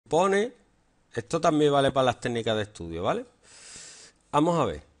supone... Esto también vale para las técnicas de estudio, ¿vale? Vamos a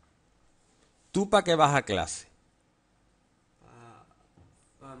ver. ¿Tú para qué vas a clase?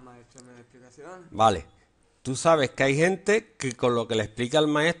 Para el maestro me da explicación. Vale. Tú sabes que hay gente que con lo que le explica el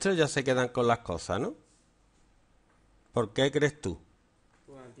maestro ya se quedan con las cosas, ¿no? ¿Por qué crees tú?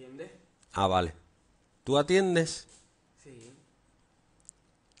 ¿Tú me entiendes? Ah, vale. ¿Tú atiendes Sí,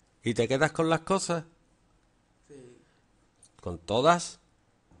 y te quedas con las cosas? sí. ¿Con todas?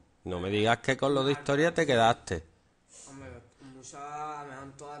 No me digas que con lo de historia te quedaste. Hombre, muchas, a lo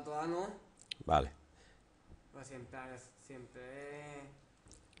mejor todas no. Vale. Pero siempre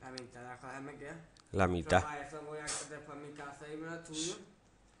la mitad de las cosas me queda. La Pero mitad. para eso voy a después a mi casa y me lo estudio.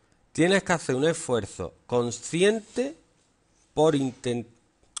 Tienes que hacer un esfuerzo consciente por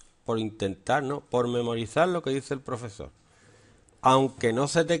intentar, ¿no? Por memorizar lo que dice el profesor. Aunque no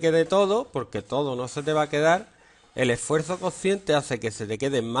se te quede todo, porque todo no se te va a quedar, el esfuerzo consciente hace que se te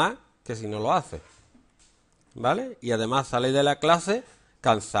quede más que si no lo haces. ¿Vale? Y además sales de la clase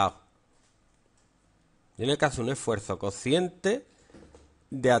cansado. Tienes que hacer un esfuerzo consciente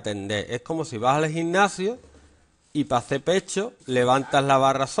de atender. Es como si vas al gimnasio y para hacer pecho levantas la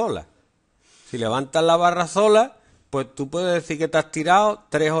barra sola. Si levantas la barra sola, pues tú puedes decir que te has tirado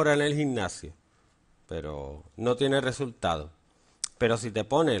 3 horas en el gimnasio, pero no tiene resultado. Pero si te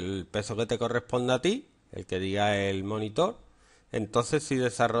pones el peso que te corresponde a ti, el que diga el monitor, entonces sí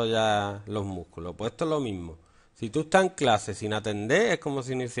desarrollas los músculos. Pues esto es lo mismo. Si tú estás en clase sin atender, es como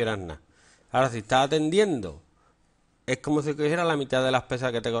si no hicieras nada. Ahora, si estás atendiendo, es como si cogieras la mitad de las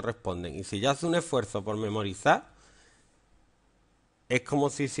pesas que te corresponden. Y si ya haces un esfuerzo por memorizar, es como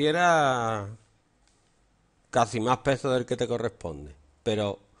si hiciera casi más peso del que te corresponde.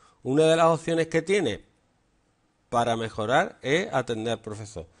 Pero una de las opciones que tiene para mejorar es atender al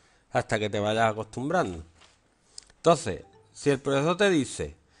profesor, hasta que te vayas acostumbrando. Entonces, si el profesor te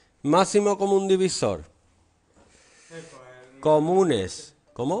dice máximo común divisor, comunes,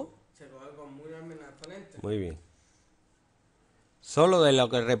 ¿cómo? Se coge común al menos exponente. Muy bien. Solo de lo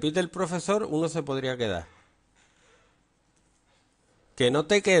que repite el profesor uno se podría quedar. Que no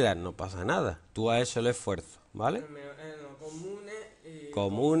te quedas, no pasa nada. Tú has hecho el esfuerzo, ¿vale? En los comunes y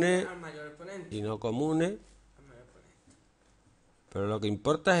Comunes al mayor exponente. y no comunes. Al mayor exponente. Pero lo que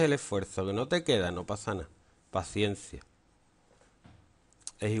importa es el esfuerzo. Que no te queda, no pasa nada. Paciencia.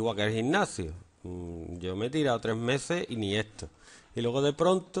 Es igual que el gimnasio. Yo me he tirado 3 meses y ni esto. Y luego de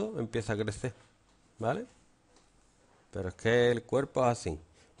pronto empieza a crecer, ¿vale? Pero es que el cuerpo es así.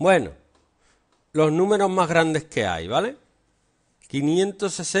 Bueno, los números más grandes que hay, ¿vale?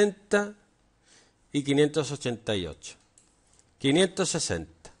 560 y 588.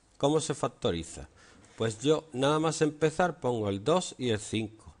 560, ¿cómo se factoriza? Pues yo nada más empezar pongo el 2 y el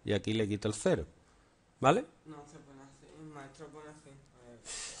 5 y aquí le quito el 0, ¿vale? No se pone así, el maestro pone así. A ver.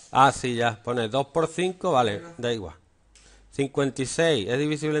 Ah, sí, ya, pone 2 por 5, vale, da igual. 56, ¿es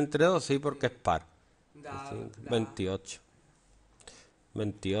divisible entre 2? Sí, porque es par. 28.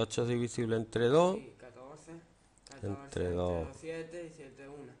 28 es divisible entre 2. Sí, 14. Entre 2. 7 y 7,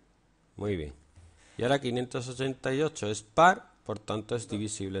 1. Muy bien. Y ahora 588 es par, por tanto es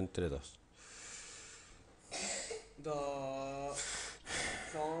divisible entre 2.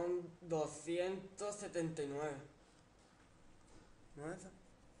 Son 279. ¿No es eso?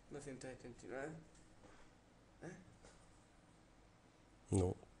 279.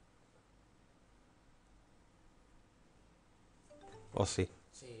 No. ¿O sí?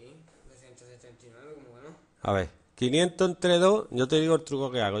 Sí, 279, como bueno. A ver, 500 entre 2, yo te digo el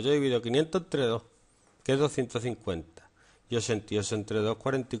truco que hago. Yo divido 500 entre 2, que es 250. Y 88 entre 2,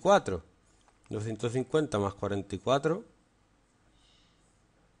 44. 250 más 44,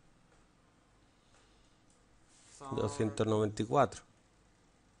 Son 294.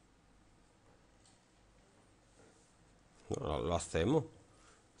 No, lo hacemos.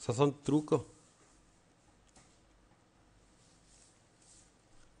 Esos son trucos.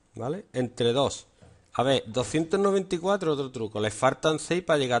 ¿Vale? Entre 2. A ver, 294, otro truco. Les faltan 6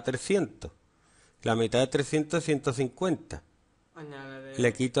 para llegar a 300. La mitad de 300 es 150. añade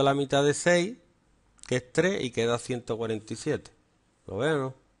Le quito la mitad de 6, que es 3, y queda 147. ¿Lo veo o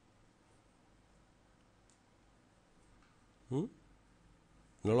no?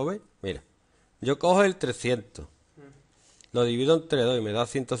 ¿No lo ves? Mira. Yo cojo el 300. Lo divido entre 2 y me da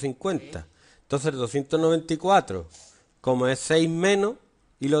 150. Entonces el 294, como es 6 menos,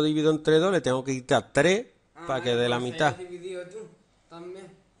 y lo divido entre 2, le tengo que quitar 3 para que dé la mitad. dividido tú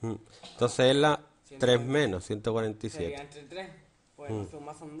también. Entonces es la 3 menos, 147. Sería entre 3. Pues la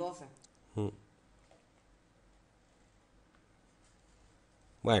suma son 12.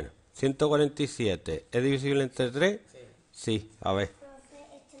 Bueno, 147. ¿Es divisible entre 3? Sí. Sí, a ver. Profe,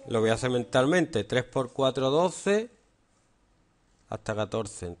 esto Lo voy a hacer mentalmente. 3 por 4, 12. Hasta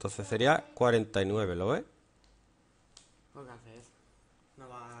 14. Entonces sería 49, ¿lo ves? ¿Por qué haces eso? No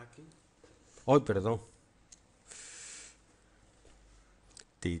va aquí. ¡Ay, perdón!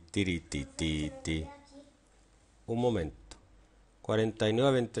 Ti, tiri, ti, ti, ti. Un momento.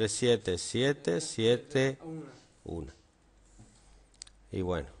 49 entre 7, 7, 7, Una. 1. Y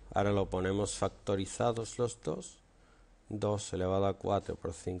bueno, ahora lo ponemos factorizados los dos. 2 elevado a 4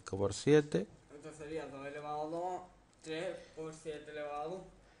 por 5 por 7. Entonces sería 2 elevado a 2, 3 por 7 elevado a 2.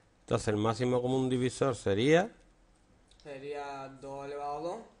 Entonces el máximo común divisor sería... Sería 2 elevado a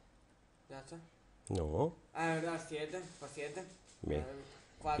 2. Ya está. No. Ah, es verdad, 7 por 7. Bien.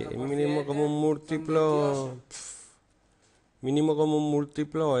 4 El por mínimo 7 común son múltiplo... 28. Mínimo común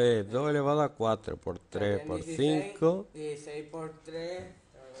múltiplo es 2 elevado a 4 por 3 También por 16, 5 16 por 3.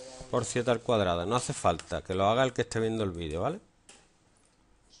 por 7 al cuadrado. No hace falta que lo haga el que esté viendo el vídeo, ¿vale?